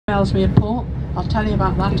Ellesmere Port. I'll tell you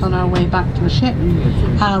about that on our way back to the ship.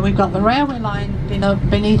 We've got the railway line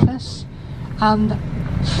beneath us, and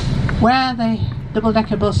where the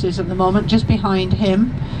double-decker bus is at the moment, just behind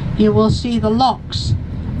him, you will see the locks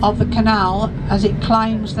of the canal as it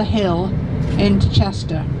climbs the hill into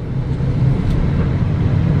Chester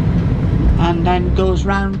and then goes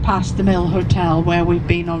round past the Mill Hotel where we've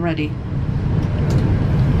been already.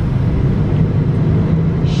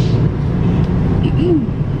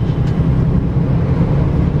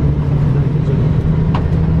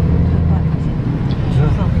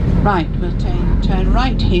 Right, we'll turn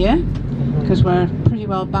right here because we're pretty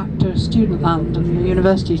well back to student land and the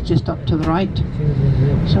university's just up to the right.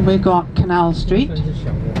 So we've got Canal Street.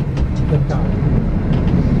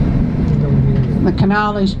 The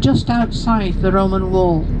canal is just outside the Roman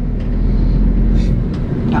wall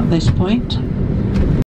at this point.